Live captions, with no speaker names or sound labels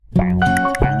Could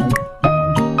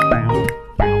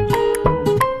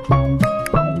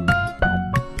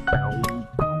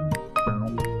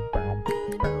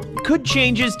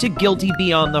changes to GILTI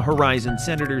be on the horizon?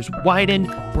 Senators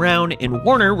Wyden, Brown, and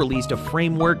Warner released a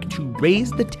framework to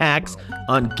raise the tax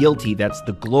on GILTI. That's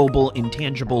the Global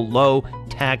Intangible Low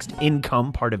Taxed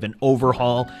Income, part of an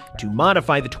overhaul to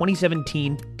modify the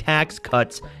 2017 Tax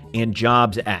Cuts and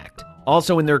Jobs Act.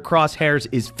 Also in their crosshairs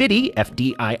is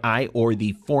FDII, or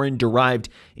the Foreign Derived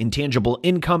Intangible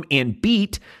Income, and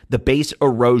BEAT, the Base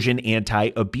Erosion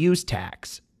Anti-Abuse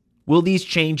Tax. Will these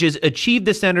changes achieve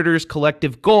the senators'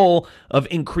 collective goal of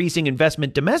increasing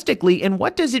investment domestically? And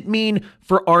what does it mean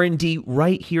for R&D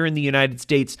right here in the United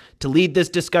States? To lead this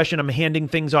discussion, I'm handing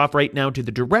things off right now to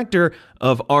the Director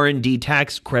of R&D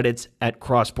Tax Credits at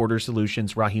CrossBorder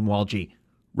Solutions, Rahim Walji.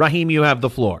 Rahim, you have the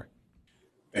floor.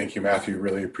 Thank you, Matthew.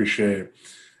 Really appreciate it.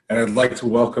 And I'd like to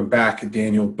welcome back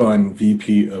Daniel Bunn,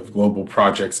 VP of Global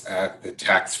Projects at the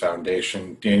Tax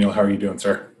Foundation. Daniel, how are you doing,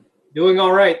 sir? Doing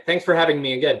all right. Thanks for having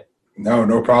me again.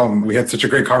 No problem. We had such a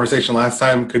great conversation last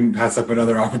time. Couldn't pass up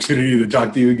another opportunity to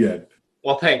talk to you again.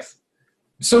 Well, thanks.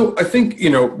 So I think,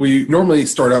 we normally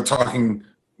start out talking,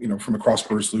 from a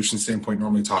cross-border solution standpoint,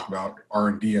 normally talk about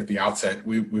R&D at the outset.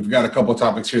 We've got a couple of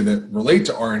topics here that relate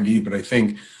to R&D, but I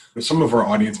think some of our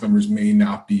audience members may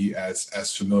not be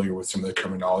as familiar with some of the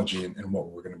terminology and what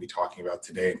we're going to be talking about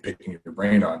today and picking your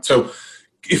brain on. So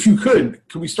if you could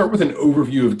we start with an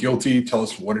overview of GILTI? Tell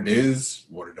us what it is,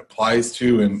 what it applies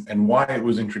to, and why it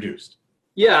was introduced.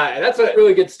 Yeah, that's a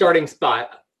really good starting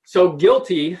spot. So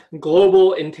GILTI,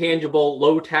 Global Intangible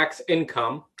Low Tax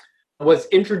Income, was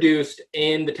introduced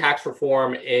in the tax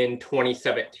reform in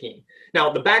 2017.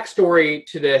 Now, the backstory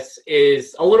to this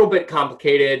is a little bit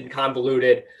complicated and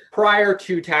convoluted. Prior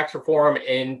to tax reform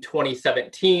in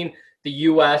 2017, the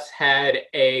U.S. had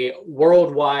a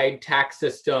worldwide tax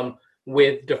system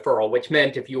with deferral, which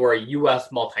meant if you were a U.S.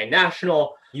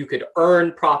 multinational, you could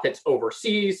earn profits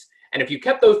overseas. And if you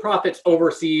kept those profits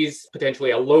overseas,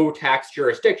 potentially a low tax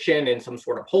jurisdiction in some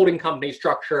sort of holding company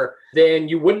structure, then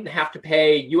you wouldn't have to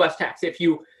pay U.S. tax. If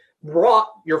you brought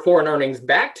your foreign earnings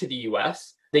back to the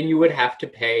U.S., then you would have to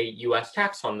pay U.S.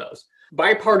 tax on those.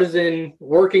 Bipartisan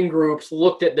working groups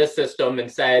looked at this system and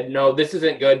said, no, this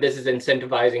isn't good. This is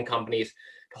incentivizing companies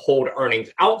to hold earnings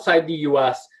outside the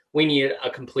U.S. We need a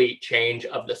complete change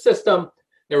of the system.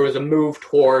 There was a move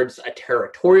towards a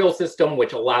territorial system,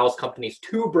 which allows companies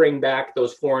to bring back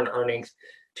those foreign earnings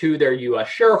to their U.S.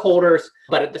 shareholders.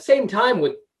 But at the same time,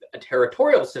 with a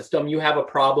territorial system, you have a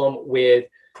problem with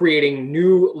creating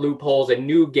new loopholes and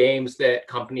new games that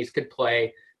companies could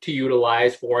play to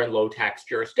utilize foreign low tax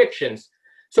jurisdictions.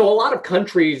 So a lot of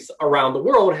countries around the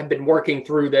world have been working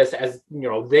through this as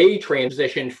they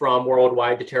transitioned from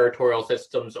worldwide to territorial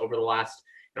systems over the last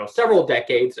several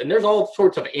decades, and there's all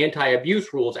sorts of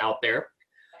anti-abuse rules out there.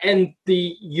 And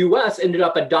the US ended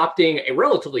up adopting a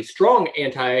relatively strong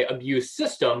anti-abuse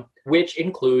system, which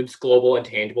includes global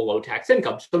intangible low tax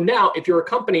income. So now if you're a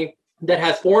company that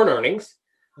has foreign earnings,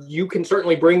 you can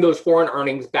certainly bring those foreign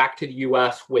earnings back to the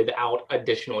US without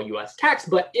additional US tax.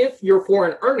 But if your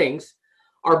foreign earnings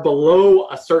are below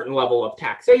a certain level of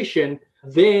taxation,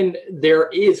 then there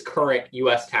is current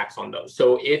US tax on those.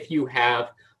 So if you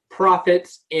have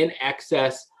profits in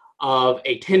excess of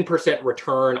a 10%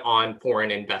 return on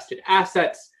foreign invested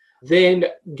assets, then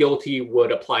GILTI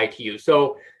would apply to you.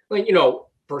 So,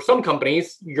 for some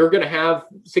companies, you're going to have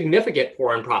significant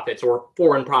foreign profits or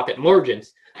foreign profit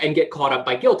margins and get caught up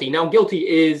by GILTI. Now, GILTI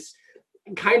is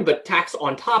kind of a tax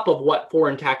on top of what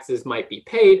foreign taxes might be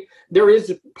paid. There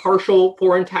is partial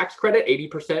foreign tax credit,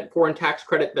 80% foreign tax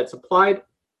credit that's applied.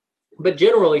 But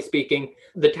generally speaking,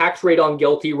 the tax rate on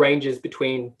GILTI ranges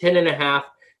between 10.5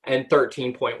 and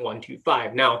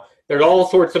 13.125. Now, there's all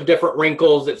sorts of different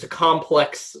wrinkles. It's a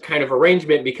complex kind of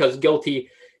arrangement because GILTI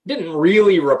didn't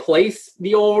really replace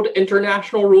the old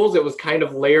international rules. It was kind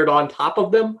of layered on top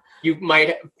of them. You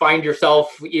might find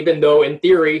yourself, even though in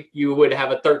theory you would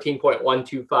have a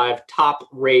 13.125 top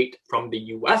rate from the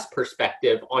US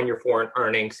perspective on your foreign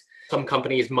earnings. Some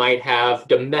companies might have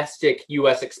domestic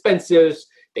US expenses.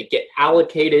 They get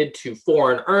allocated to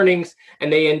foreign earnings,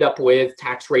 and they end up with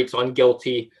tax rates on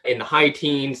GILTI in the high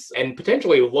teens and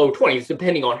potentially low 20s,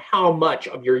 depending on how much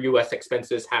of your U.S.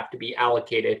 expenses have to be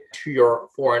allocated to your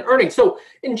foreign earnings. So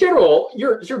in general,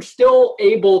 you're still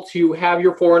able to have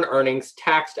your foreign earnings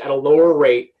taxed at a lower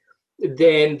rate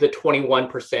than the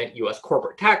 21% U.S.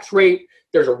 corporate tax rate.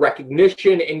 There's a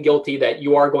recognition in GILTI that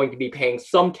you are going to be paying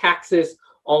some taxes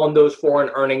on those foreign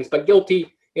earnings, but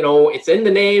GILTI, it's in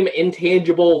the name,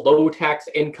 intangible, low tax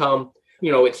income.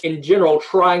 It's in general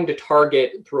trying to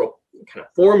target through a kind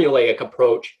of formulaic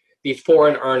approach these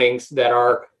foreign earnings that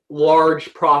are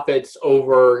large profits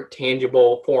over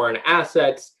tangible foreign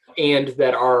assets and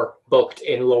that are booked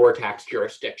in lower tax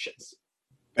jurisdictions.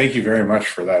 Thank you very much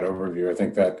for that overview. I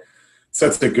think that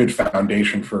sets a good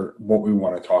foundation for what we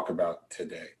want to talk about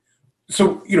today.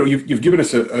 So, you've given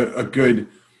us a good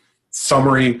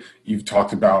summary. You've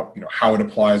talked about, how it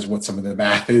applies, what some of the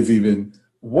math is even.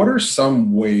 What are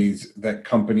some ways that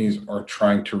companies are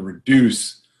trying to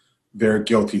reduce their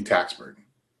GILTI tax burden?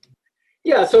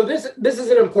 Yeah, so this is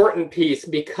an important piece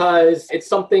because it's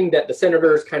something that the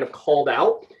senators kind of called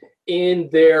out in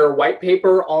their white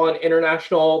paper on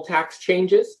international tax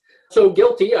changes. So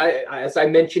GILTI, as I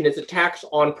mentioned, is a tax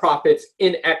on profits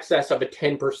in excess of a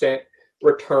 10%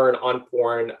 return on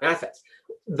foreign assets.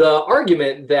 The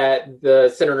argument that the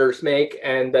senators make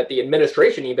and that the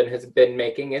administration even has been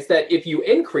making is that if you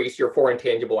increase your foreign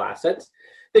tangible assets,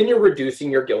 then you're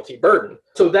reducing your GILTI burden.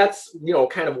 So that's,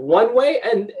 kind of one way.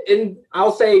 And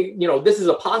I'll say, this is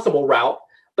a possible route,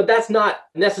 but that's not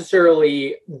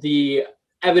necessarily the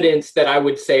evidence that I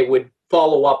would say would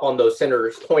follow up on those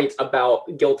senators' points about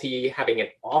GILTI having an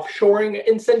offshoring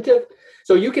incentive.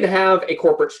 So you can have a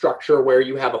corporate structure where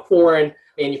you have a foreign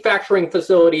manufacturing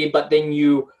facility, but then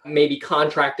you maybe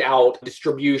contract out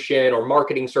distribution or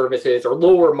marketing services or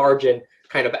lower margin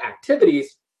kind of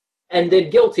activities. And then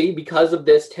GILTI, because of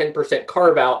this 10%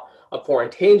 carve out of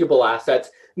foreign tangible assets,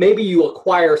 maybe you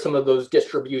acquire some of those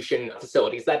distribution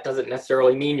facilities. That doesn't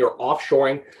necessarily mean you're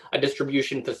offshoring a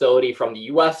distribution facility from the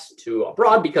US to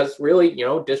abroad, because really,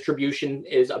 distribution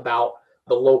is about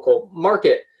the local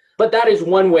market. But that is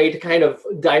one way to kind of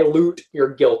dilute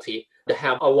your GILTI, to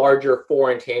have a larger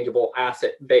foreign tangible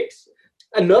asset base.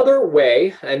 Another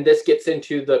way, and this gets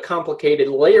into the complicated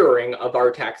layering of our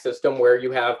tax system, where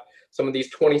you have some of these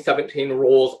 2017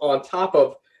 rules on top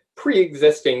of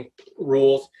pre-existing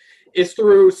rules, is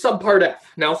through Subpart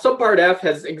F. Now, Subpart F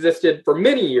has existed for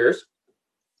many years.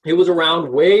 It was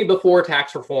around way before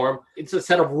tax reform. It's a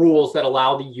set of rules that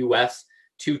allow the U.S.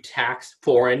 to tax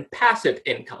foreign passive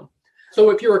income. So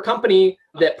if you're a company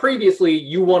that previously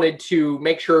you wanted to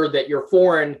make sure that your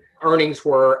foreign earnings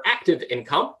were active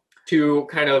income to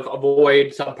kind of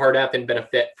avoid Subpart F and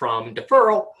benefit from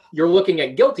deferral, you're looking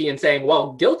at GILTI and saying,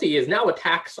 well, GILTI is now a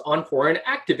tax on foreign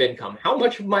active income. How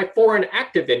much of my foreign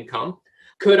active income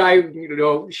could I,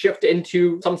 shift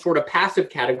into some sort of passive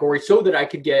category so that I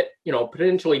could get,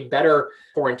 potentially better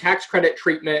foreign tax credit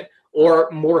treatment or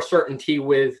more certainty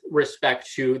with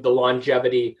respect to the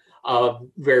longevity of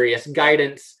various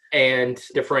guidance and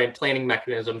different planning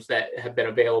mechanisms that have been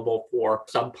available for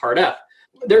Subpart F.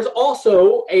 There's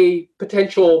also a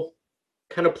potential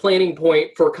kind of planning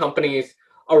point for companies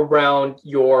around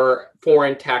your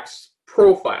foreign tax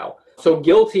profile. So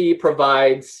GILTI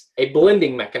provides a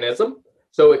blending mechanism.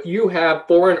 So if you have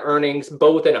foreign earnings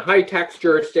both in a high tax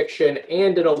jurisdiction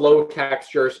and in a low tax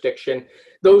jurisdiction,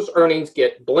 those earnings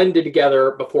get blended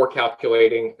together before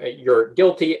calculating your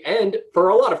GILTI. And for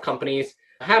a lot of companies,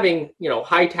 having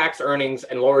high tax earnings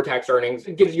and lower tax earnings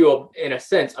gives you, in a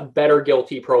sense, a better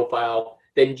GILTI profile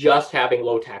than just having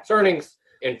low tax earnings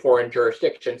in foreign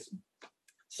jurisdictions.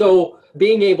 So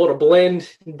being able to blend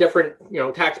different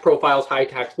tax profiles, high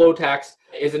tax, low tax,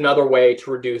 is another way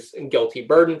to reduce GILTI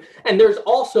burden. And there's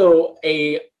also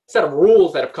a set of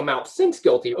rules that have come out since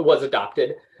GILTI was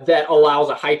adopted that allows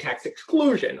a high tax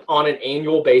exclusion. On an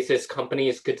annual basis,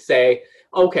 companies could say,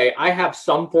 okay, I have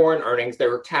some foreign earnings that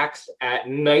are taxed at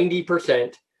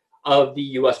 90% of the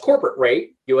US corporate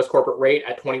rate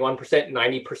at 21%,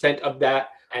 90% of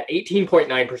that at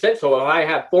 18.9%. So if I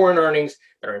have foreign earnings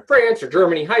that are in France or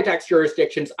Germany, high tax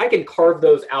jurisdictions, I can carve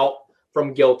those out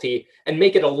from GILTI and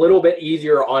make it a little bit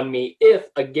easier on me if,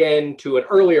 again, to an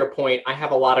earlier point, I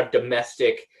have a lot of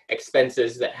domestic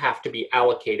expenses that have to be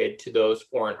allocated to those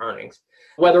foreign earnings.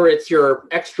 Whether it's your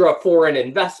extra foreign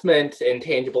investment in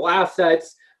tangible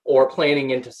assets or planning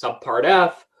into Subpart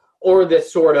F, or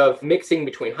this sort of mixing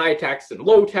between high tax and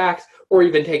low tax, or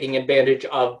even taking advantage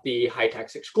of the high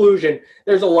tax exclusion,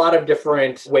 there's a lot of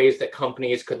different ways that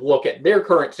companies could look at their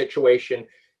current situation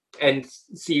and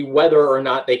see whether or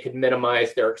not they could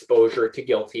minimize their exposure to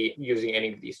GILTI using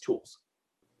any of these tools.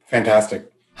 Fantastic.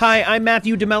 Hi, I'm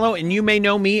Matthew DeMello, and you may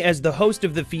know me as the host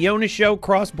of the Fiona Show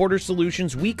CrossBorder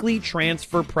Solutions weekly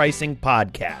transfer pricing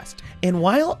podcast. And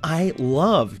while I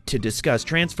love to discuss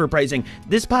transfer pricing,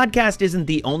 this podcast isn't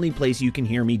the only place you can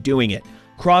hear me doing it.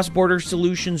 CrossBorder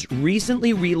Solutions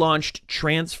recently relaunched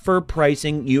Transfer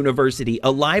Pricing University, a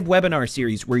live webinar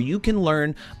series where you can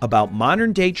learn about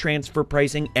modern-day transfer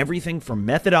pricing, everything from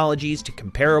methodologies to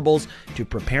comparables to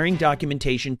preparing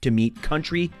documentation to meet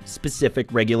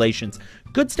country-specific regulations.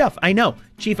 Good stuff, I know.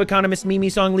 Chief Economist Mimi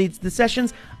Song leads the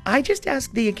sessions. I just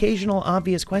ask the occasional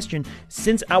obvious question.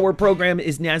 Since our program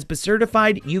is NASBA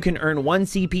certified, you can earn 1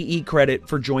 CPE credit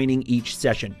for joining each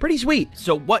session. Pretty sweet.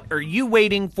 So what are you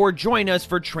waiting for? Join us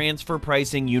for Transfer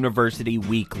Pricing University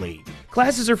Weekly.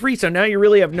 Classes are free, so now you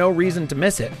really have no reason to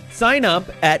miss it. Sign up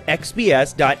at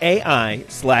xbs.ai/TPU.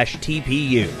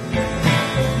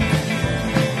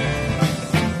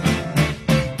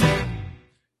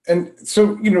 And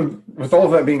so, with all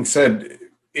of that being said,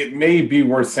 it may be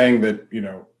worth saying that,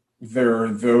 there are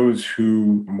those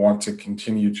who want to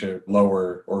continue to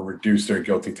lower or reduce their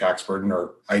GILTI tax burden,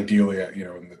 or ideally,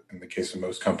 in the case of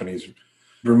most companies,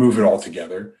 remove it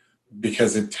altogether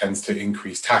because it tends to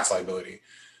increase tax liability.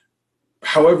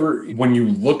 However, when you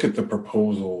look at the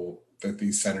proposal that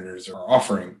these senators are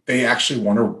offering, they actually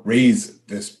want to raise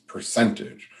this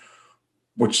percentage,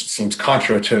 which seems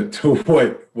contra to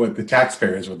what the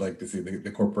taxpayers would like to see,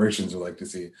 the corporations would like to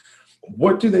see.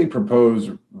 What do they propose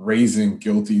raising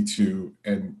GILTI to,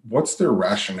 and what's their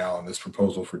rationale in this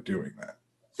proposal for doing that?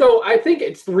 So I think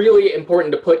it's really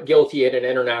important to put GILTI in an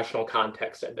international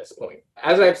context at this point.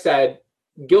 As I've said,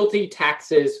 GILTI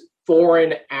taxes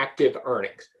foreign active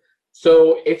earnings.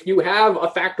 So if you have a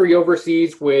factory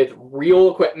overseas with real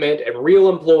equipment and real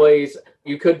employees,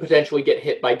 you could potentially get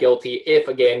hit by GILTI if,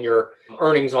 again, your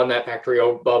earnings on that factory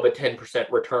are above a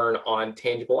 10% return on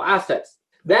tangible assets.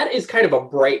 That is kind of a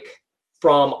break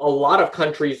from a lot of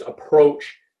countries'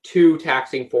 approach to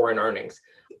taxing foreign earnings.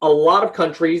 A lot of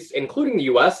countries, including the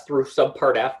US through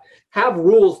Subpart F, have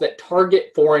rules that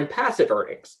target foreign passive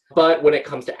earnings. But when it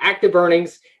comes to active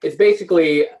earnings, it's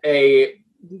basically a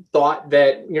thought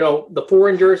that, the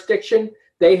foreign jurisdiction,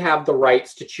 they have the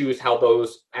rights to choose how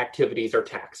those activities are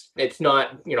taxed. It's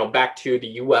not, back to the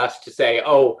US to say,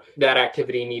 oh, that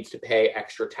activity needs to pay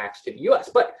extra tax to the US.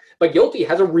 But GILTI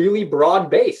has a really broad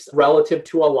base relative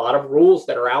to a lot of rules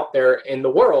that are out there in the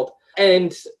world.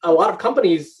 And a lot of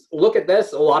companies look at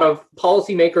this, a lot of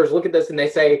policymakers look at this and they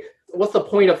say, what's the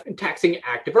point of taxing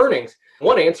active earnings?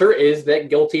 One answer is that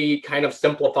GILTI kind of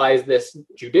simplifies this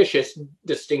judicious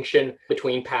distinction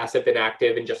between passive and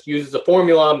active and just uses a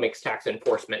formula, makes tax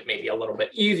enforcement maybe a little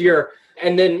bit easier.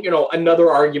 And then,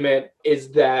 another argument is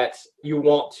that you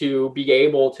want to be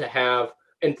able to have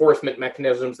enforcement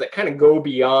mechanisms that kind of go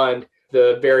beyond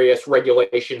the various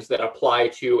regulations that apply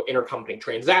to intercompany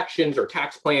transactions or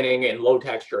tax planning in low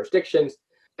tax jurisdictions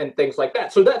and things like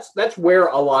that. So that's where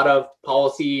a lot of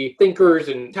policy thinkers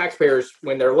and taxpayers,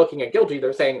 when they're looking at GILTI,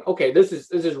 they're saying, okay, this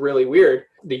is really weird.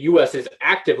 The US is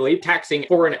actively taxing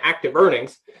foreign active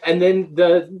earnings. And then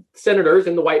the senators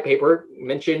in the white paper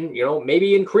mention,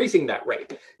 maybe increasing that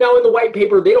rate. Now in the white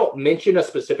paper, they don't mention a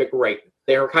specific rate.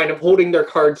 They're kind of holding their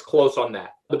cards close on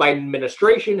that. The Biden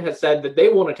administration has said that they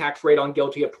want a tax rate on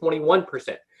GILTI of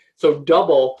 21%. So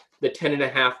double the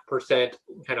 10.5%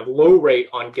 kind of low rate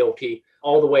on GILTI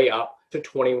all the way up to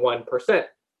 21%.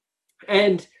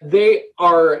 And they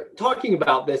are talking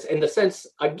about this in the sense,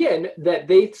 again, that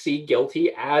they see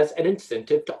GILTI as an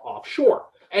incentive to offshore.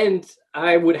 And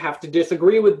I would have to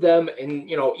disagree with them. And,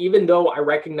 even though I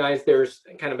recognize there's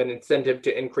kind of an incentive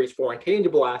to increase foreign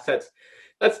tangible assets,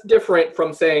 that's different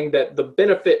from saying that the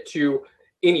benefit to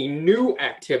any new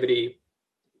activity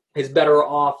is better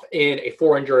off in a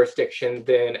foreign jurisdiction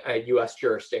than a U.S.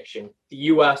 jurisdiction. The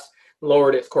U.S.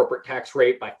 lowered its corporate tax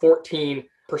rate by 14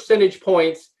 percentage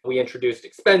points. We introduced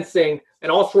expensing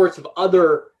and all sorts of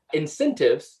other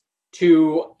incentives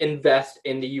to invest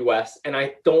in the U.S. And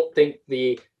I don't think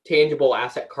the tangible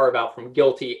asset carve out from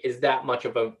GILTI is that much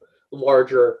of a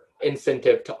larger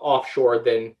incentive to offshore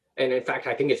than, and in fact,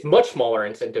 I think it's much smaller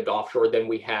incentive to offshore than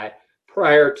we had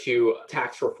prior to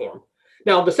tax reform.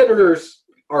 Now, the senators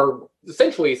are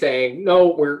essentially saying,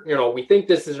 no, we think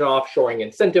this is an offshoring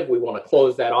incentive. We want to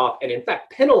close that off and in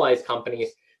fact penalize companies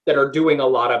that are doing a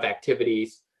lot of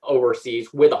activities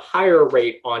overseas with a higher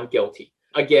rate on GILTI.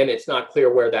 Again, it's not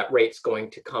clear where that rate's going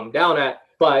to come down at,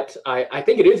 but I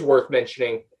think it is worth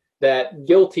mentioning that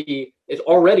GILTI is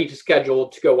already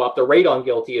scheduled to go up. The rate on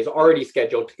GILTI is already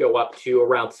scheduled to go up to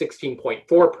around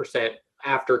 16.4%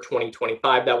 after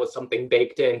 2025. That was something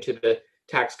baked into the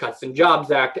Tax Cuts and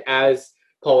Jobs Act as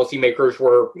policymakers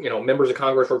were, members of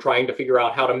Congress were trying to figure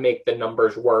out how to make the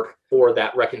numbers work for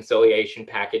that reconciliation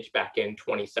package back in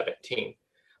 2017.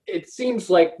 It seems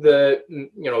like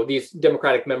these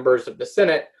Democratic members of the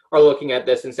Senate are looking at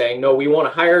this and saying, no, we want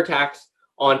a higher tax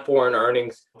on foreign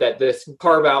earnings, that this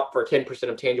carve out for 10%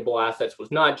 of tangible assets was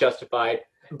not justified.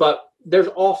 But there's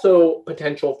also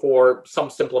potential for some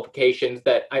simplifications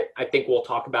that I think we'll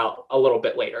talk about a little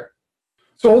bit later.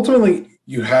 So ultimately,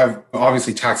 you have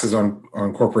obviously taxes on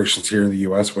corporations here in the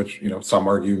U.S., which some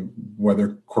argue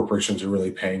whether corporations are really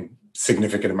paying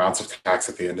significant amounts of tax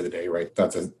at the end of the day, right?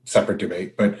 That's a separate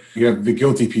debate. But you have the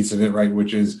GILTI piece of it, right,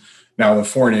 which is now the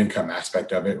foreign income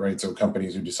aspect of it, right? So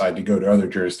companies who decide to go to other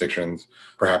jurisdictions,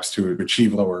 perhaps to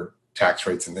achieve lower tax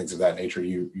rates and things of that nature,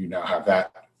 you now have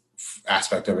that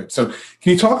aspect of it. So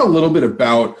can you talk a little bit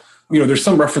about, there's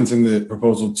some reference in the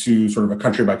proposal to sort of a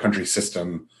country by country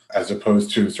system as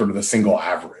opposed to sort of the single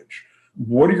average.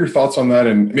 What are your thoughts on that?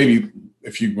 And maybe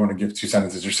if you want to give 2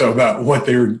 sentences or so about what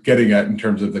they're getting at in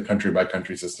terms of the country by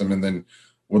country system, and then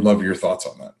would love your thoughts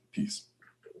on that piece.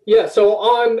 Yeah, so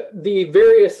on the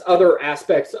various other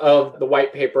aspects of the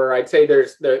white paper, I'd say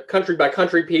there's the country by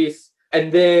country piece,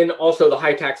 and then also the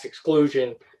high tax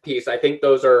exclusion piece. I think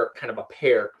those are kind of a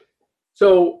pair.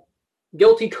 So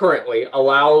GILTI currently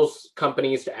allows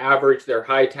companies to average their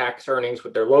high tax earnings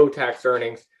with their low tax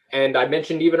earnings. And I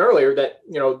mentioned even earlier that,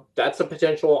 that's a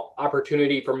potential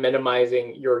opportunity for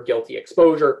minimizing your GILTI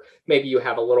exposure. Maybe you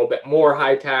have a little bit more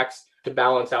high tax to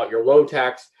balance out your low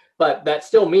tax, but that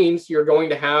still means you're going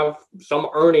to have some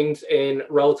earnings in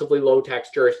relatively low tax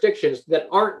jurisdictions that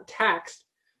aren't taxed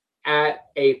at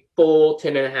a full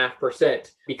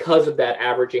 10.5% because of that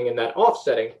averaging and that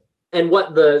offsetting. And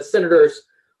what the senators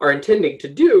are intending to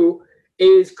do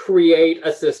is create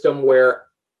a system where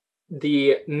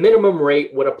the minimum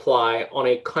rate would apply on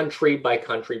a country by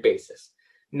country basis.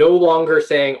 No longer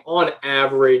saying on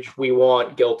average, we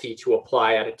want GILTI to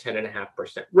apply at a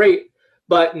 10.5% rate,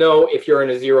 but no, if you're in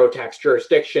a zero tax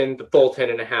jurisdiction, the full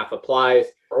 10.5 applies,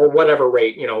 or whatever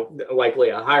rate, likely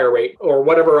a higher rate, or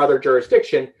whatever other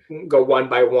jurisdiction, go one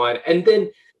by one. And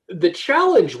then the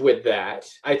challenge with that,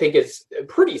 I think, is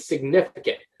pretty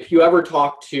significant. If you ever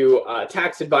talk to a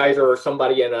tax advisor or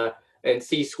somebody in a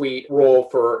C-suite role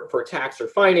for tax or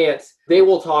finance, they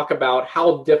will talk about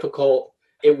how difficult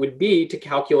it would be to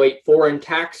calculate foreign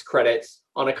tax credits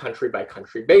on a country by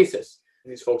country basis.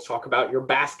 These folks talk about your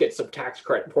baskets of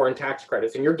foreign tax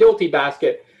credits, and your GILTI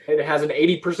basket, it has an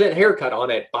 80% haircut on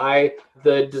it by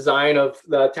the design of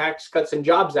the Tax Cuts and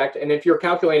Jobs Act. And if you're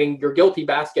calculating your GILTI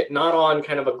basket not on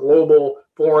kind of a global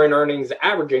foreign earnings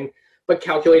averaging, but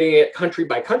calculating it country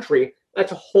by country,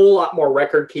 that's a whole lot more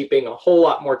record keeping, a whole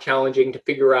lot more challenging to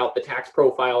figure out the tax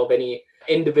profile of any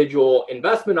individual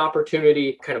investment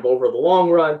opportunity kind of over the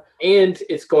long run. And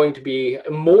it's going to be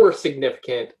more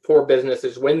significant for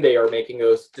businesses when they are making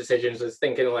those decisions, is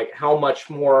thinking like how much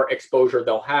more exposure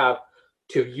they'll have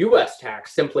to US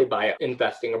tax simply by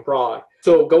investing abroad.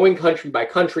 So going country by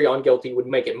country on GILTI would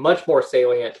make it much more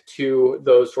salient to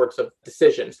those sorts of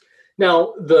decisions.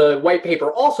 Now, the white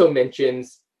paper also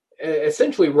mentions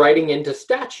essentially writing into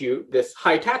statute this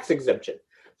high tax exemption.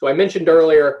 So I mentioned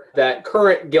earlier that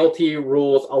current GILTI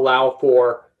rules allow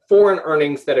for foreign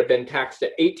earnings that have been taxed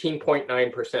at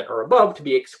 18.9% or above to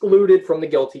be excluded from the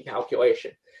GILTI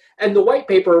calculation. And the white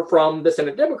paper from the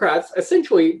Senate Democrats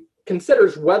essentially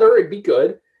considers whether it'd be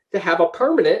good to have a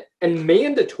permanent and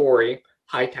mandatory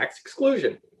high tax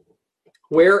exclusion,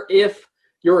 where if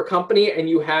you're a company and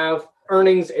you have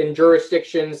earnings in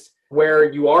jurisdictions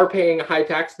where you are paying a high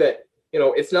tax, that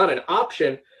it's not an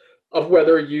option of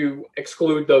whether you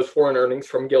exclude those foreign earnings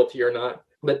from GILTI or not,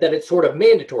 but that it's sort of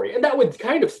mandatory. And that would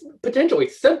kind of potentially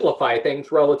simplify things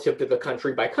relative to the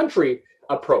country by country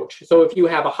approach. So if you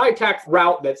have a high tax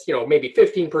route that's, maybe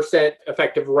 15%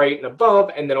 effective rate and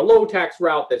above, and then a low tax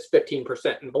route that's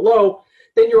 15% and below,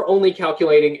 then you're only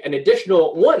calculating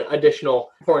one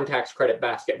additional foreign tax credit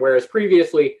basket. Whereas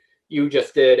previously you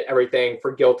just did everything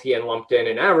for GILTI and lumped in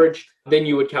and averaged, then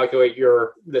you would calculate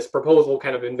this proposal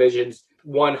kind of envisions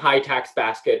one high tax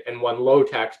basket and one low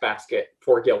tax basket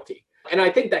for GILTI. And I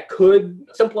think that could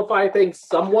simplify things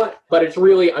somewhat, but it's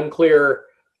really unclear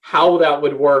how that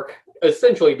would work,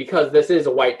 essentially because this is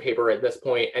a white paper at this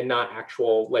point and not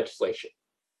actual legislation.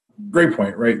 Great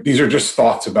point, right? These are just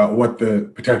thoughts about what the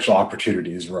potential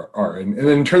opportunities are. And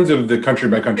in terms of the country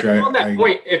by country, on that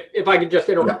point, if I could just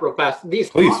interrupt real fast,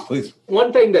 please.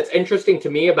 One thing that's interesting to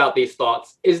me about these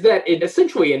thoughts is that it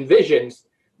essentially envisions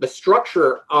the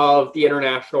structure of the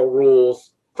international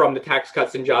rules from the Tax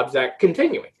Cuts and Jobs Act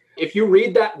continuing. If you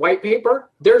read that white paper,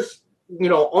 there's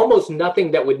almost nothing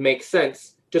that would make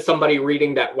sense to somebody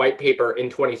reading that white paper in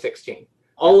 2016.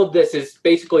 All of this is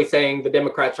basically saying the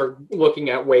Democrats are looking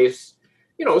at ways,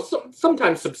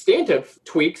 sometimes substantive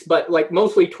tweaks, but like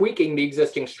mostly tweaking the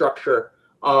existing structure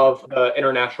of the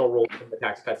international rules of the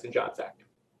Tax Cuts and Jobs Act.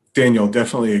 Daniel,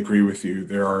 definitely agree with you.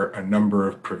 There are a number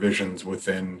of provisions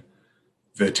within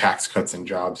the Tax Cuts and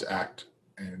Jobs Act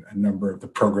and a number of the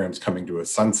programs coming to a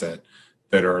sunset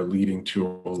that are leading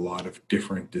to a lot of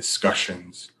different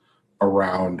discussions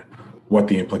around what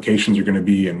the implications are going to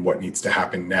be and what needs to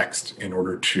happen next in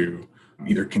order to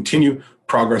either continue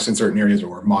progress in certain areas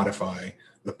or modify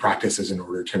the practices in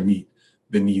order to meet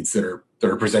the needs that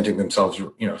are presenting themselves,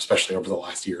 especially over the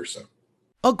last year or so.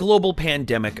 A global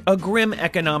pandemic, a grim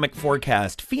economic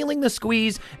forecast, feeling the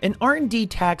squeeze, an R&D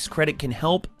tax credit can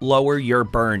help lower your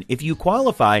burn. If you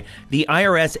qualify, the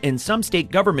IRS and some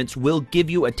state governments will give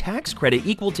you a tax credit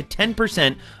equal to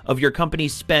 10% of your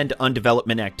company's spend on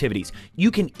development activities.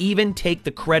 You can even take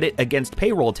the credit against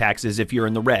payroll taxes if you're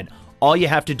in the red. All you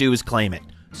have to do is claim it.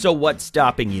 So what's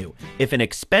stopping you? If an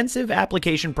expensive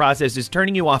application process is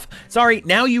turning you off, sorry,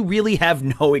 now you really have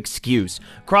no excuse.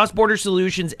 CrossBorder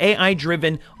Solutions'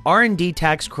 AI-driven R&D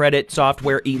tax credit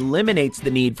software eliminates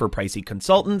the need for pricey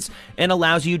consultants and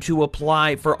allows you to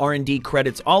apply for R&D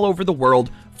credits all over the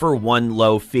world for one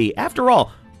low fee. After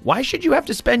all, why should you have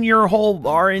to spend your whole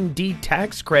R&D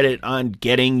tax credit on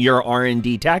getting your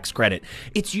R&D tax credit?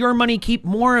 It's your money. Keep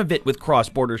more of it with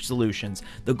CrossBorder Solutions,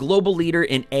 the global leader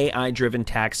in AI-driven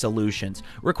tax solutions.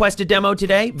 Request a demo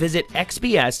today. Visit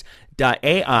xbs.ai/RD.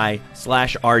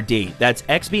 That's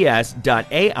xbs.ai/RD.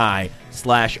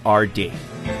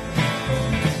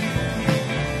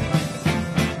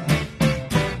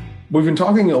 We've been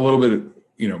talking a little bit,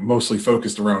 mostly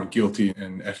focused around GILTI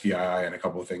and FDII and a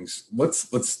couple of things.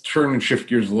 Let's turn and shift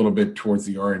gears a little bit towards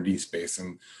the R&D space.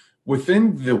 And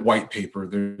within the white paper,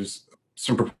 there's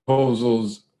some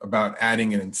proposals about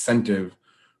adding an incentive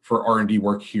for R&D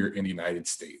work here in the United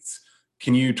States.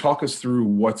 Can you talk us through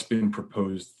what's been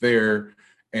proposed there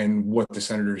and what the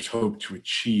senators hope to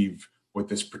achieve with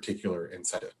this particular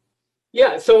incentive?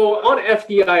 Yeah, so on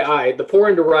FDII, the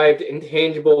foreign derived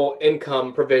intangible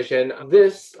income provision,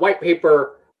 this white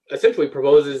paper essentially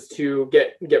proposes to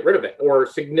get rid of it or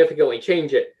significantly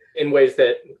change it in ways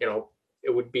that, it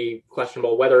would be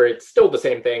questionable whether it's still the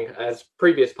same thing as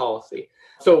previous policy.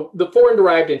 So the foreign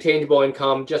derived intangible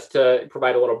income, just to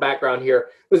provide a little background here,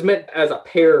 was meant as a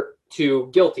pair to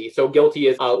GILTI. So GILTI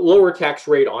is a lower tax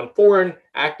rate on foreign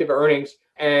active earnings,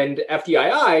 and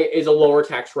FDII is a lower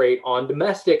tax rate on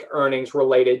domestic earnings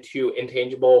related to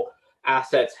intangible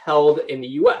assets held in the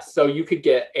US. So you could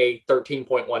get a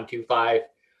 13.125%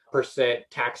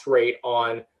 tax rate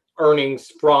on earnings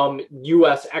from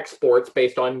US exports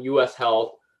based on US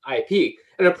held IP.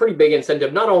 And a pretty big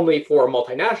incentive, not only for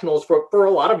multinationals, for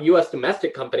a lot of US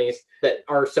domestic companies that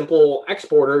are simple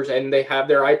exporters and they have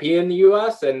their IP in the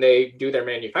US and they do their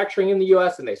manufacturing in the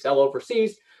US and they sell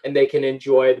overseas, and they can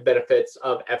enjoy the benefits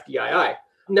of FDII.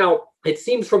 Now, it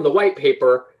seems from the white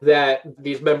paper that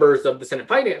these members of the Senate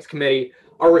Finance Committee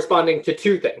are responding to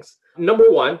two things. Number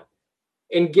one,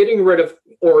 in getting rid of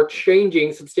or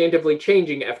substantively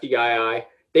changing FDII,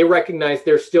 they recognize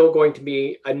there's still going to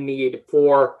be a need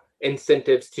for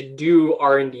incentives to do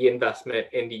R&D investment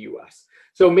in the US.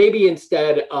 So maybe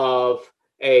instead of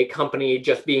a company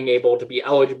just being able to be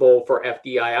eligible for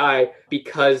FDII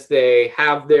because they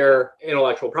have their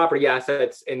intellectual property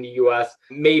assets in the US,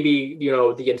 maybe,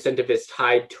 the incentive is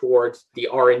tied towards the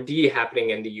R&D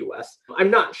happening in the US. I'm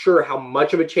not sure how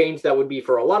much of a change that would be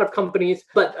for a lot of companies,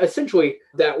 but essentially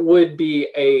that would be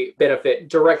a benefit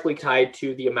directly tied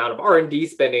to the amount of R&D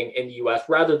spending in the US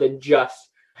rather than just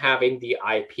having the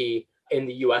IP in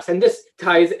the US. And this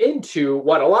ties into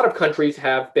what a lot of countries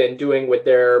have been doing with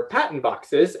their patent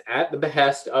boxes at the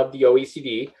behest of the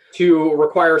OECD to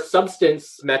require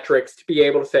substance metrics to be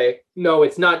able to say, no,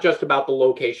 it's not just about the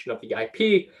location of the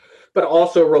IP, but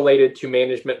also related to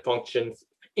management functions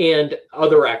and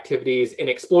other activities in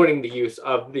exploiting the use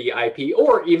of the IP,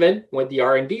 or even with the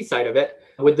R&D side of it,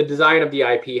 with the design of the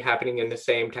IP happening in the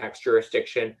same tax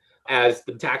jurisdiction as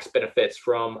the tax benefits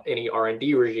from any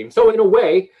R&D regime. So in a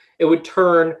way, it would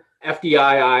turn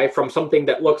FDII from something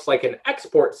that looks like an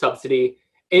export subsidy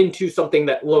into something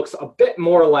that looks a bit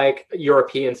more like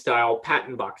European-style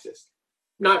patent boxes.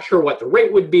 Not sure what the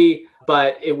rate would be,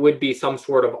 but it would be some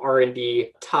sort of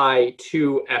R&D tie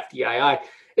to FDII.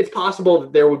 It's possible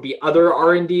that there would be other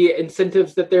R&D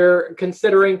incentives that they're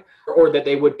considering or that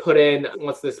they would put in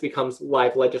once this becomes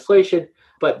live legislation,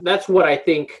 but that's what I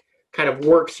think kind of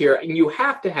works here. And you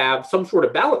have to have some sort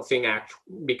of balancing act,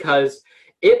 because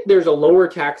if there's a lower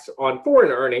tax on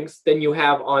foreign earnings than you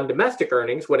have on domestic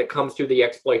earnings when it comes to the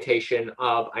exploitation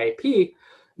of IP,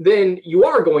 then you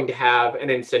are going to have an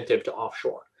incentive to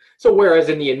offshore. So whereas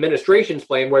in the administration's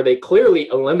plan, where they clearly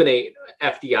eliminate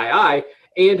FDII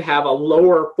and have a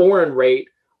lower foreign rate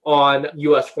on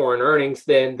US foreign earnings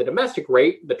than the domestic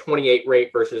rate, the 28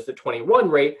 rate versus the 21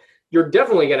 rate, you're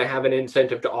definitely going to have an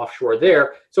incentive to offshore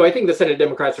there. So I think the Senate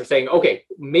Democrats are saying, okay,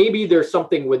 maybe there's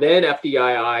something within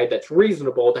FDII that's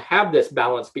reasonable to have this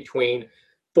balance between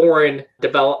foreign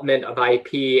development of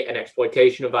IP and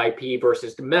exploitation of IP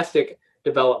versus domestic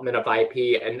development of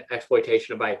IP and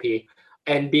exploitation of IP.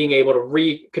 and being able to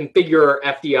reconfigure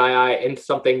FDII into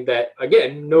something that,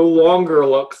 again, no longer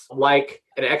looks like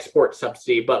an export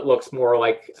subsidy, but looks more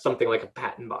like something like a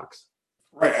patent box.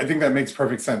 Right. I think that makes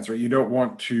perfect sense, right? You don't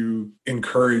want to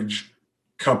encourage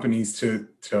companies to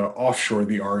offshore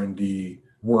the R&D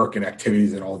work and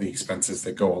activities and all the expenses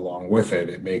that go along with it.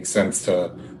 It makes sense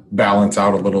to balance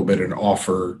out a little bit and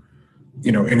offer,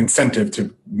 an incentive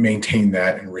to maintain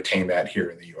that and retain that here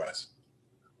in the U.S.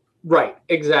 Right,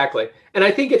 exactly. And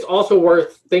I think it's also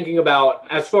worth thinking about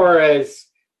as far as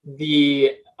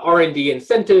the R&D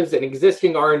incentives and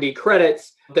existing R&D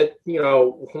credits that,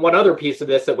 one other piece of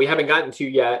this that we haven't gotten to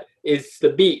yet is the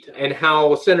BEAT and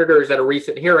how senators at a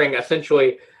recent hearing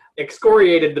essentially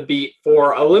excoriated the BEAT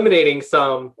for eliminating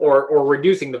some or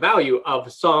reducing the value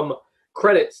of some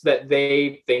credits that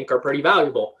they think are pretty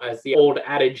valuable. As the old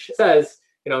adage says,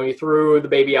 you threw the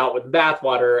baby out with the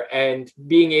bathwater, and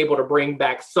being able to bring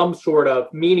back some sort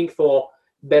of meaningful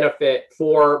benefit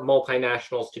for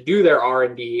multinationals to do their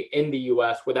R&D in the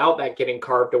U.S. without that getting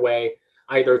carved away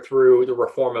either through the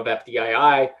reform of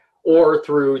FDII or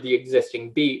through the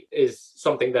existing BEAT is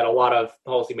something that a lot of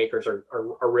policymakers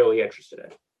are really interested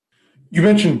in. You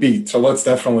mentioned BEAT, so let's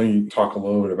definitely talk a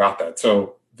little bit about that.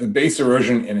 So the base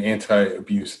erosion and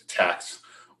anti-abuse tax.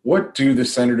 What do the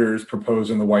senators propose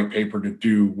in the white paper to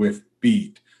do with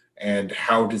BEAT, and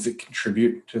how does it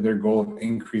contribute to their goal of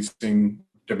increasing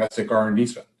domestic R&D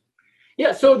spend?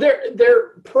 Yeah, so their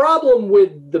problem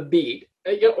with the BEAT,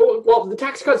 the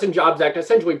Tax Cuts and Jobs Act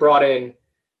essentially brought in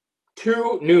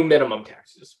two new minimum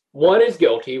taxes. One is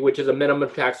GILTI, which is a minimum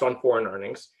tax on foreign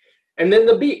earnings, and then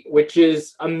the BEAT, which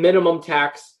is a minimum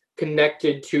tax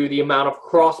connected to the amount of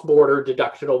cross-border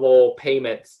deductible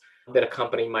payments that a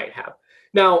company might have.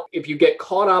 Now, if you get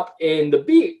caught up in the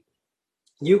BEAT,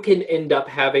 you can end up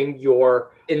having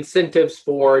your incentives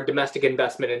for domestic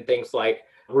investment in things like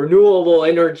renewable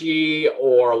energy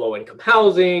or low-income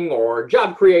housing or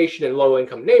job creation in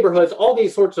low-income neighborhoods, all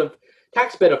these sorts of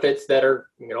tax benefits that are,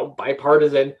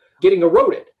 bipartisan getting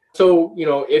eroded. So,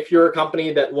 if you're a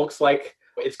company that looks like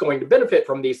it's going to benefit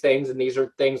from these things, and these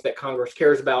are things that Congress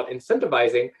cares about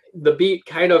incentivizing, the BEAT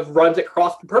kind of runs at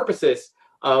cross purposes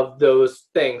of those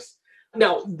things.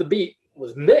 Now, the BEAT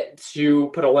was meant to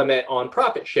put a limit on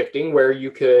profit shifting, where you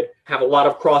could have a lot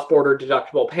of cross-border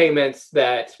deductible payments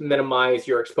that minimize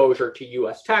your exposure to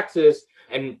U.S. taxes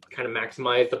and kind of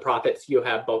maximize the profits you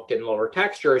have booked in lower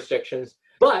tax jurisdictions.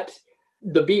 But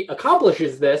the BEAT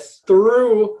accomplishes this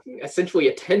through essentially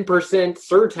a 10%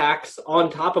 surtax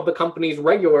on top of the company's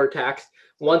regular tax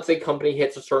once a company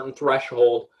hits a certain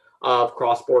threshold of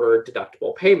cross-border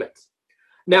deductible payments.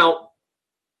 Now,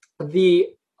 the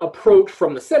approach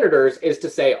from the senators is to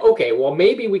say, okay, well,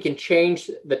 maybe we can change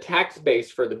the tax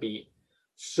base for the BEAT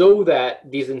so that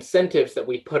these incentives that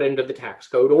we put into the tax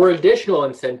code, or additional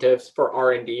incentives for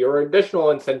R&D, or additional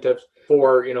incentives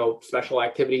for, special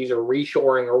activities or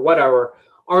reshoring or whatever,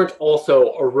 aren't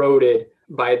also eroded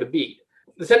by the BEAT.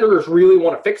 The senators really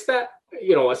want to fix that,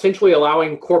 essentially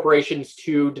allowing corporations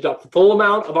to deduct the full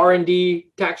amount of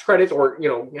R&D tax credits or,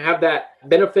 have that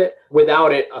benefit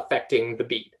without it affecting the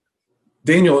BEAT.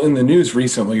 Daniel, in the news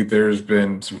recently, there's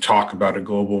been some talk about a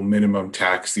global minimum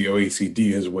tax. The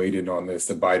OECD has weighed in on this,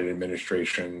 the Biden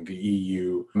administration, the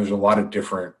EU. There's a lot of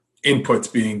different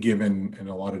inputs being given and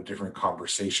a lot of different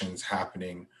conversations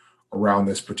happening around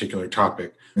this particular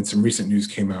topic. And some recent news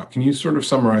came out. Can you sort of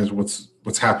summarize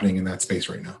what's happening in that space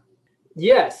right now?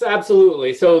 Yes,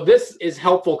 absolutely. So this is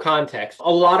helpful context.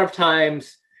 A lot of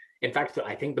times, in fact,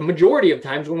 I think the majority of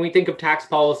times when we think of tax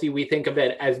policy, we think of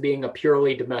it as being a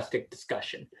purely domestic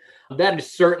discussion. That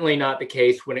is certainly not the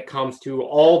case when it comes to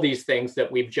all these things that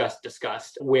we've just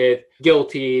discussed with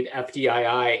GILTI,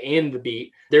 FDII, and the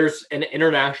BEAT. There's an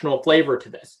international flavor to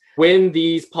this. When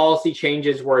these policy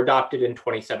changes were adopted in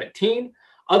 2017,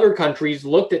 other countries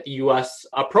looked at the U.S.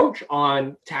 approach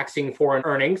on taxing foreign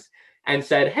earnings and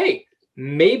said, hey,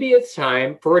 maybe it's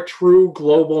time for a true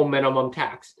global minimum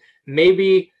tax.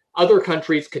 Maybe other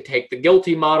countries could take the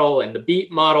GILTI model and the BEAT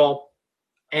model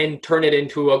and turn it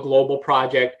into a global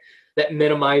project that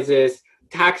minimizes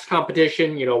tax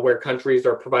competition, where countries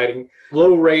are providing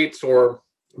low rates or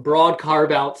broad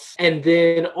carve-outs. And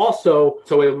then also,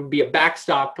 so it would be a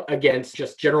backstop against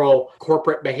just general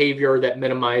corporate behavior that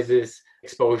minimizes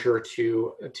exposure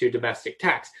to domestic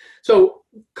tax. So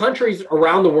countries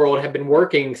around the world have been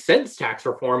working since tax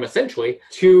reform, essentially,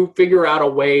 to figure out a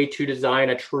way to design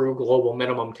a true global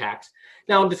minimum tax.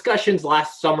 Now, discussions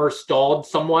last summer stalled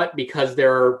somewhat because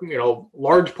there are,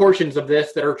 large portions of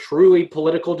this that are truly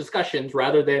political discussions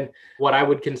rather than what I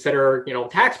would consider,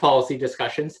 tax policy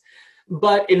discussions.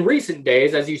 But in recent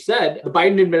days, as you said, the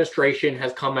Biden administration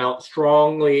has come out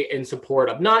strongly in support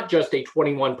of not just a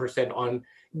 21% on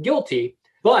GILTI,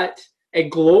 but a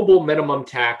global minimum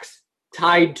tax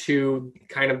tied to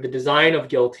kind of the design of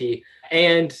GILTI.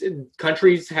 And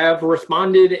countries have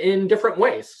responded in different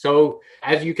ways. So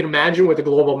as you can imagine, with a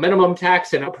global minimum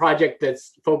tax and a project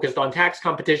that's focused on tax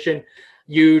competition,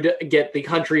 you'd get the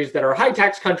countries that are high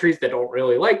tax countries that don't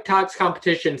really like tax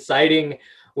competition siding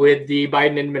with the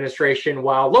Biden administration,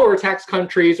 while lower tax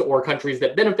countries or countries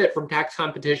that benefit from tax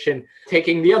competition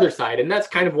taking the other side. And that's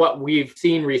kind of what we've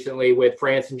seen recently with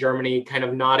France and Germany kind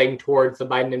of nodding towards the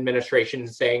Biden administration,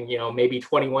 saying, maybe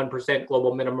 21%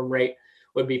 global minimum rate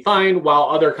would be fine, while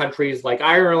other countries like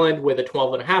Ireland with a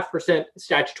 12.5%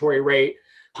 statutory rate,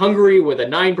 Hungary with a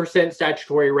 9%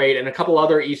 statutory rate, and a couple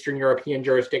other Eastern European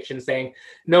jurisdictions saying,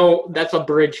 no, that's a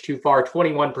bridge too far.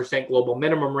 21% global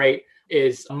minimum rate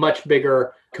is a much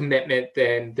bigger commitment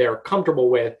than they're comfortable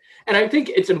with. And I think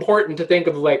it's important to think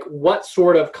of what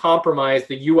sort of compromise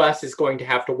the US is going to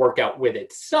have to work out with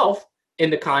itself in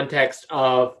the context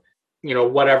of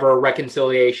whatever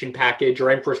reconciliation package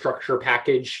or infrastructure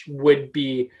package would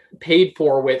be paid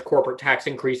for with corporate tax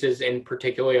increases, and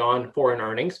particularly on foreign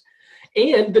earnings,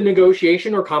 and the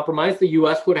negotiation or compromise the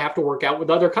US would have to work out with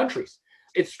other countries.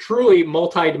 It's truly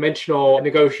multidimensional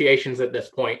negotiations at this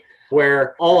point,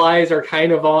 where all eyes are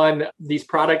kind of on these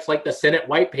products like the Senate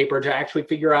white paper to actually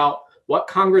figure out what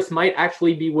Congress might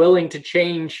actually be willing to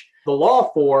change the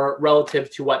law for relative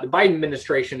to what the Biden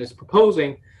administration is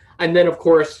proposing. And then, of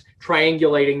course,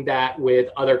 triangulating that with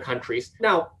other countries.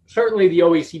 Now, certainly the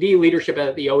OECD leadership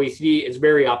at the OECD is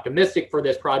very optimistic for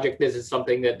this project. This is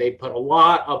something that they put a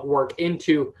lot of work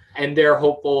into, and they're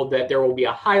hopeful that there will be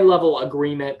a high-level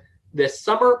agreement this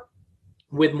summer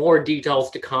with more details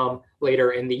to come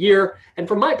later in the year. And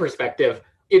from my perspective,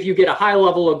 if you get a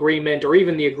high-level agreement or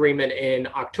even the agreement in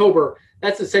October,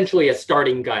 that's essentially a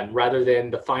starting gun rather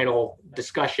than the final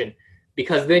discussion,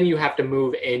 because then you have to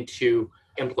move into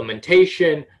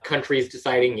implementation, countries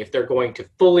deciding if they're going to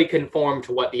fully conform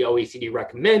to what the OECD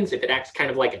recommends, if it acts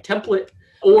kind of like a template,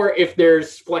 or if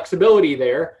there's flexibility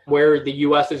there where the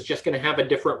US is just going to have a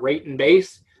different rate and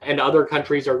base, and other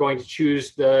countries are going to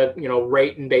choose the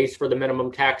rate and base for the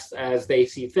minimum tax as they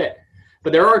see fit.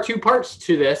 But there are two parts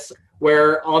to this,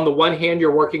 where on the one hand,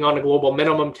 you're working on a global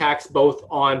minimum tax, both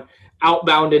on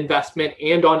outbound investment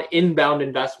and on inbound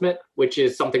investment, which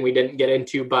is something we didn't get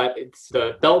into, but it's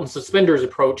the belt and suspenders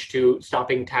approach to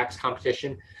stopping tax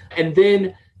competition. And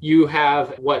then you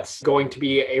have what's going to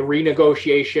be a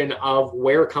renegotiation of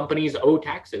where companies owe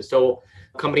taxes. So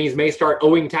companies may start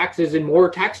owing taxes in more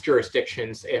tax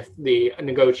jurisdictions if the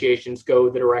negotiations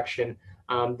go the direction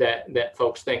that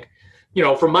folks think.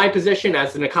 From my position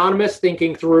as an economist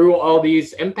thinking through all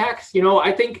these impacts,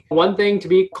 I think one thing to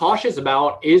be cautious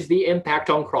about is the impact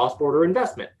on cross-border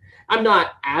investment. I'm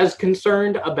not as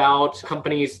concerned about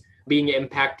companies being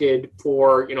impacted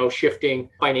for, shifting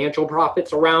financial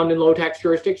profits around in low tax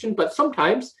jurisdictions, but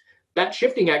sometimes that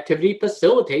shifting activity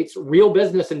facilitates real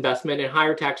business investment in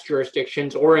higher tax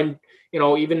jurisdictions or in,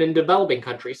 even in developing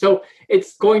countries. So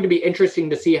it's going to be interesting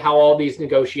to see how all these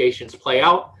negotiations play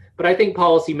out. But I think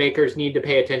policymakers need to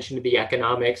pay attention to the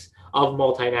economics of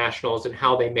multinationals and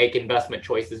how they make investment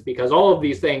choices, because all of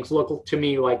these things look to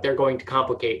me like they're going to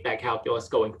complicate that calculus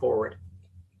going forward.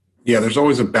 Yeah, there's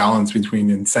always a balance between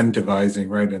incentivizing,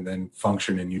 right, and then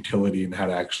function and utility and how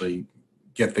to actually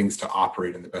get things to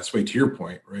operate in the best way, to your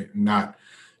point, right, and not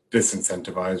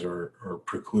disincentivize or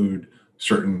preclude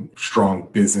certain strong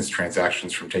business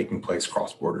transactions from taking place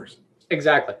cross borders.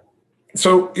 Exactly.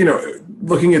 So,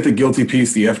 looking at the GILTI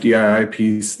piece, the FDII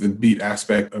piece, the BEAT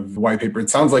aspect of the white paper, it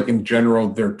sounds like in general,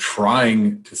 they're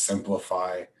trying to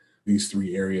simplify these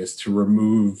three areas to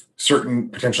remove certain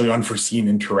potentially unforeseen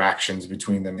interactions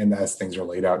between them, and as things are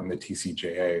laid out in the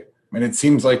TCJA. And it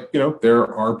seems like,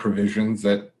 there are provisions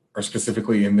that are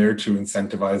specifically in there to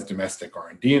incentivize domestic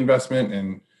R&D investment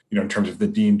and, in terms of the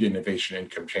deemed innovation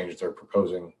income change they're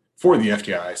proposing for the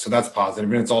FDII. So that's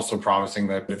positive. And it's also promising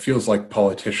that it feels like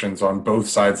politicians on both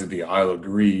sides of the aisle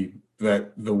agree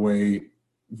that the way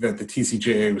that the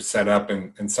TCJA was set up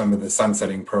and some of the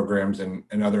sunsetting programs and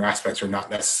other aspects are not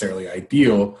necessarily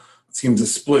ideal. It seems a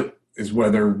split is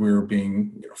whether we're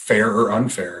being fair or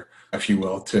unfair, if you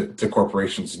will, to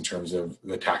corporations in terms of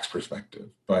the tax perspective.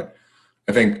 But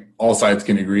I think all sides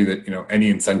can agree that, any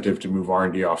incentive to move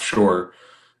R&D offshore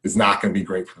is not going to be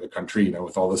great for the country,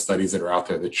 with all the studies that are out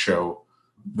there that show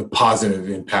the positive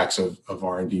impacts of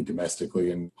R&D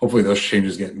domestically. And hopefully those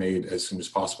changes get made as soon as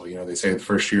possible. They say the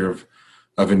first year of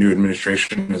a new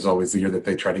administration is always the year that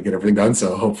they try to get everything done.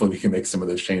 So hopefully we can make some of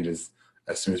those changes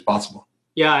as soon as possible.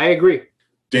 Yeah, I agree.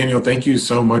 Daniel, thank you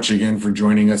so much again for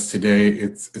joining us today.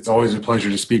 It's always a pleasure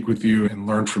to speak with you and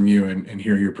learn from you and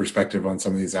hear your perspective on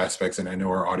some of these aspects. And I know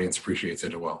our audience appreciates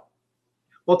it as well.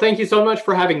 Well, thank you so much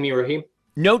for having me, Rahim.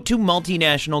 Note to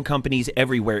multinational companies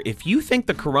everywhere, if you think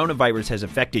the coronavirus has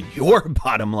affected your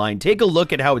bottom line, take a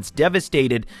look at how it's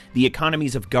devastated the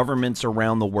economies of governments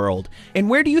around the world. And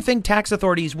where do you think tax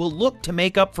authorities will look to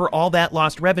make up for all that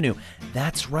lost revenue?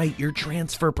 That's right, your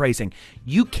transfer pricing.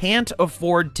 You can't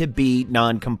afford to be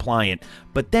non-compliant,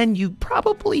 but then you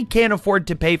probably can't afford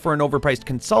to pay for an overpriced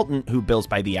consultant who bills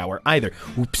by the hour either.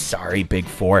 Oops, sorry, Big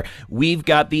Four. We've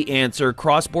got the answer.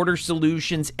 CrossBorder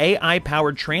Solutions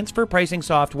AI-powered transfer pricing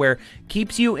software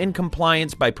keeps you in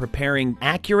compliance by preparing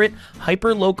accurate,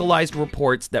 hyper-localized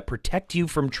reports that protect you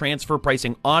from transfer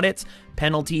pricing audits,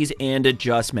 penalties, and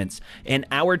adjustments. And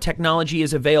our technology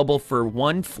is available for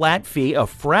one flat fee, a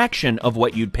fraction of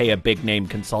what you'd pay a big-name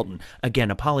consultant. Again,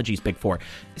 apologies, Big Four.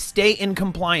 Stay in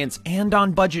compliance and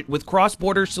on budget with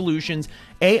CrossBorder Solutions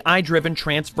AI-driven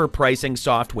transfer pricing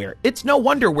software. It's no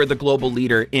wonder we're the global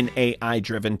leader in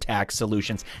AI-driven tax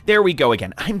solutions. There we go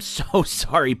again. I'm so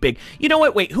sorry, Big. You know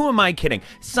what? Wait, who am I kidding?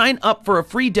 Sign up for a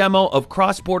free demo of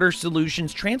CrossBorder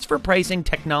Solutions transfer pricing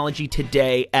technology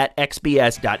today at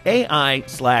xbs.ai/TP.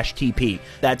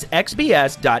 That's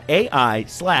xbs.ai/TP.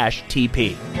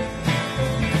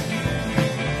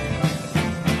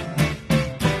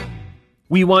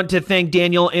 We want to thank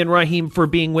Daniel and Rahim for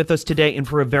being with us today and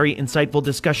for a very insightful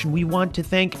discussion. We want to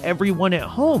thank everyone at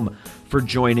home for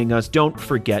joining us. Don't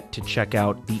forget to check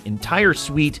out the entire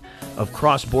suite of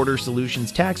CrossBorder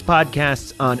Solutions tax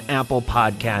podcasts on Apple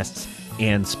Podcasts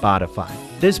and Spotify.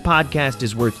 This podcast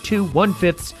is worth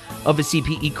 2/1/5 of a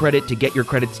CPE credit. To get your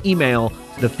credits, email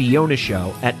The Fiona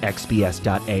Show at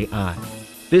xbs.ai.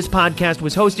 This podcast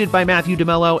was hosted by Matthew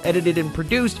DeMello, edited and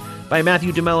produced by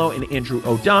Matthew DeMello and Andrew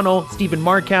O'Donnell. Stephen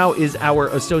Markow is our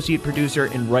associate producer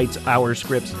and writes our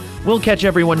scripts. We'll catch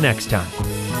everyone next time.